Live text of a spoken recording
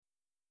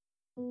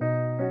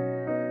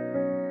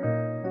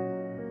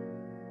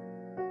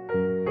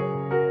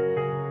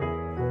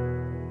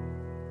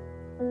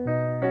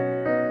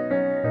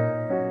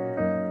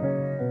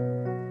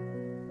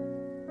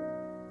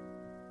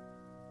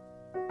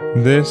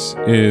This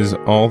is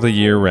All the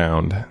Year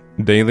Round,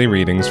 Daily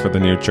Readings for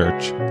the New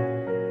Church.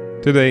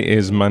 Today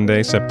is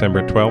Monday,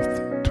 September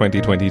 12th,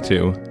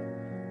 2022.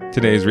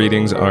 Today's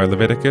readings are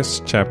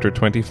Leviticus chapter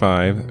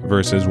 25,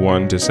 verses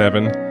 1 to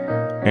 7,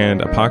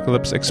 and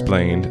Apocalypse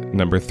Explained,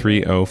 number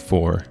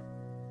 304.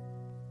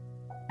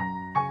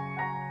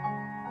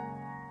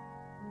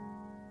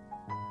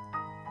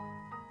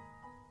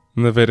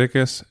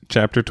 Leviticus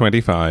chapter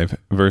 25,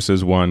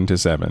 verses 1 to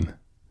 7.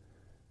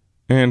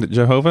 And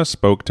Jehovah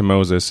spoke to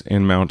Moses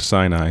in Mount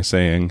Sinai,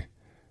 saying,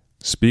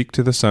 Speak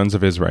to the sons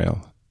of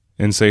Israel,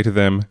 and say to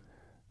them,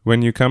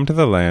 When you come to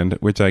the land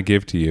which I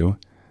give to you,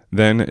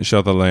 then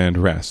shall the land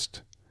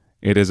rest.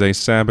 It is a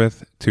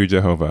Sabbath to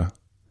Jehovah.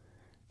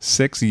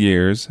 6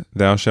 years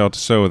thou shalt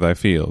sow thy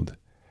field,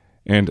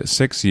 and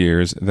 6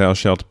 years thou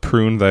shalt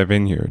prune thy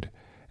vineyard,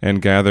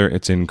 and gather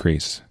its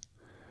increase.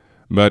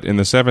 But in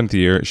the 7th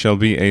year shall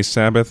be a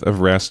Sabbath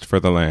of rest for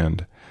the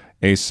land,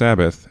 a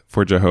Sabbath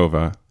for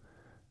Jehovah.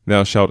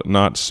 Thou shalt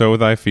not sow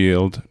thy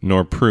field,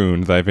 nor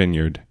prune thy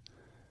vineyard.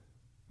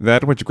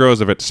 That which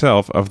grows of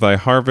itself of thy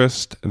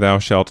harvest thou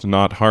shalt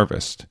not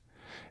harvest,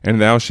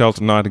 and thou shalt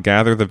not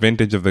gather the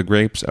vintage of the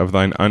grapes of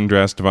thine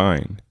undressed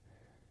vine.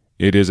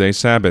 It is a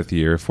Sabbath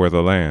year for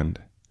the land.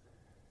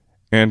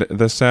 And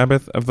the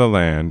Sabbath of the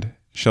land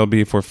shall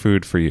be for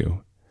food for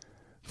you,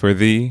 for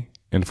thee,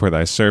 and for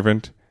thy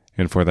servant,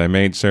 and for thy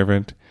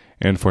maidservant,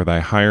 and for thy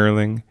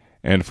hireling,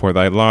 and for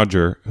thy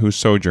lodger who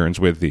sojourns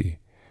with thee,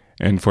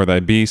 and for thy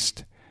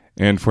beast,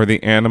 and for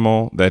the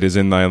animal that is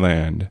in thy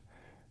land,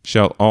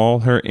 shall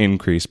all her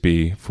increase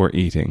be for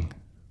eating.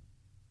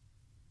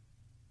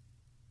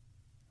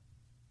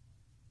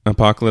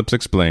 Apocalypse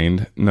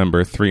Explained,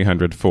 number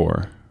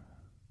 304.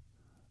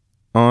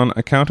 On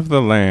account of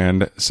the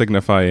land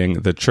signifying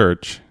the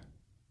church,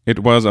 it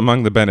was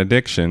among the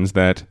benedictions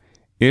that,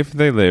 if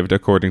they lived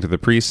according to the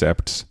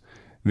precepts,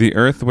 the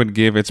earth would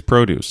give its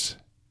produce,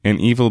 and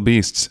evil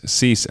beasts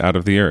cease out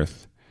of the earth,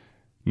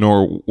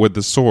 nor would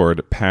the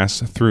sword pass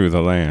through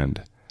the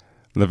land.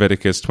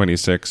 Leviticus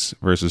 26,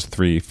 verses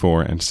 3,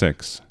 4, and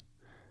 6.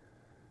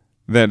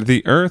 That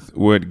the earth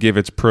would give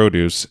its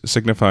produce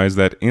signifies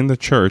that in the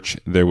church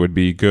there would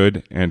be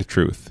good and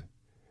truth.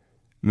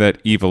 That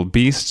evil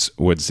beasts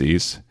would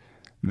cease,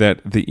 that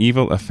the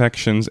evil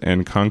affections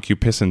and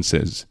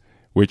concupiscences,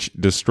 which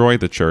destroy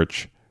the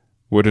church,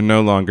 would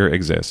no longer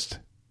exist.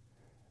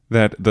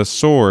 That the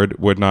sword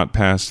would not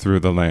pass through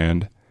the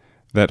land,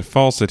 that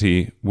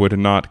falsity would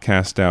not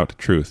cast out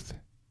truth.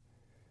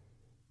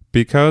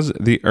 Because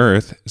the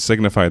earth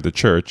signified the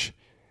church,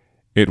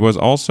 it was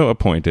also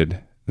appointed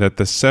that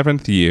the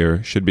 7th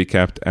year should be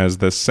kept as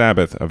the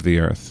Sabbath of the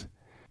earth,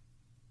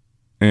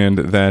 and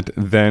that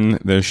then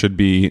there should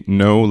be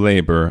no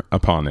labor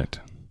upon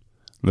it.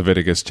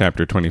 Leviticus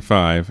chapter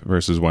 25,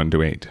 verses 1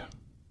 to 8.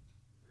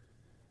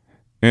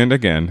 And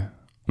again,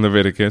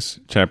 Leviticus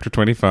chapter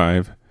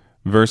 25,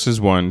 verses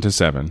 1 to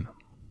 7.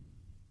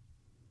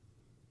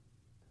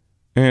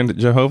 And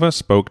Jehovah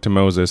spoke to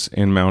Moses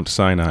in Mount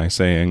Sinai,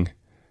 saying,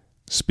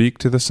 Speak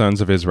to the sons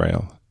of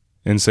Israel,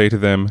 and say to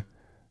them,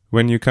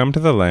 When you come to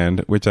the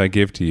land which I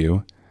give to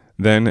you,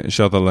 then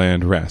shall the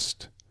land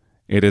rest.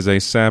 It is a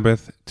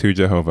Sabbath to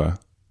Jehovah.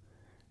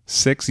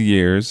 6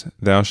 years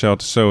thou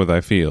shalt sow thy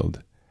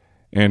field,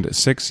 and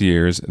 6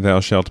 years thou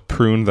shalt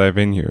prune thy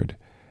vineyard,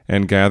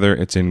 and gather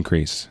its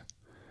increase.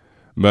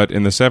 But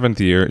in the 7th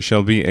year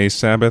shall be a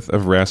Sabbath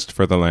of rest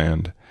for the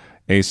land,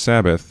 a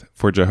Sabbath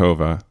for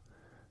Jehovah.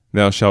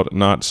 Thou shalt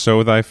not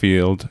sow thy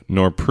field,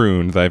 nor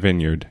prune thy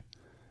vineyard.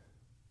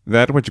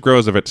 That which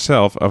grows of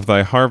itself of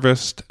thy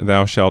harvest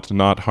thou shalt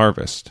not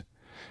harvest,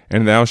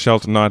 and thou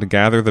shalt not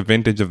gather the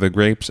vintage of the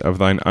grapes of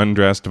thine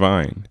undressed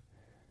vine.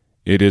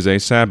 It is a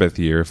Sabbath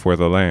year for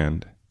the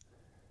land.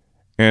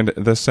 And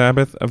the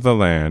Sabbath of the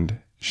land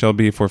shall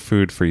be for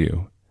food for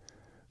you,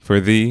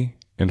 for thee,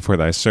 and for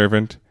thy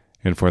servant,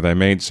 and for thy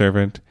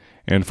maidservant,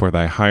 and for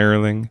thy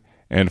hireling,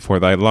 and for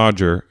thy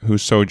lodger who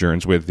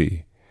sojourns with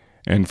thee,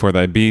 and for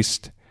thy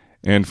beast,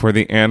 and for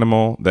the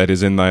animal that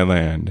is in thy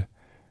land,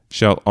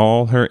 shall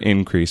all her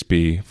increase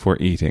be for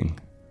eating.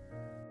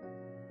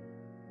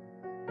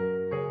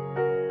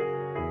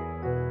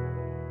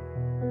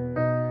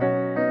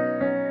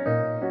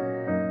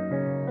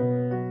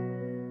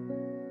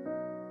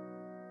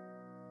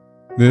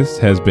 This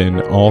has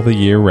been All the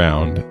Year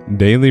Round,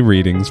 Daily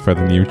Readings for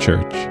the New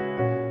Church.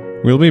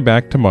 We'll be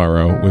back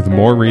tomorrow with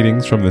more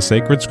readings from the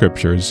sacred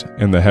scriptures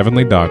and the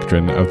heavenly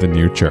doctrine of the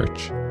new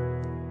church.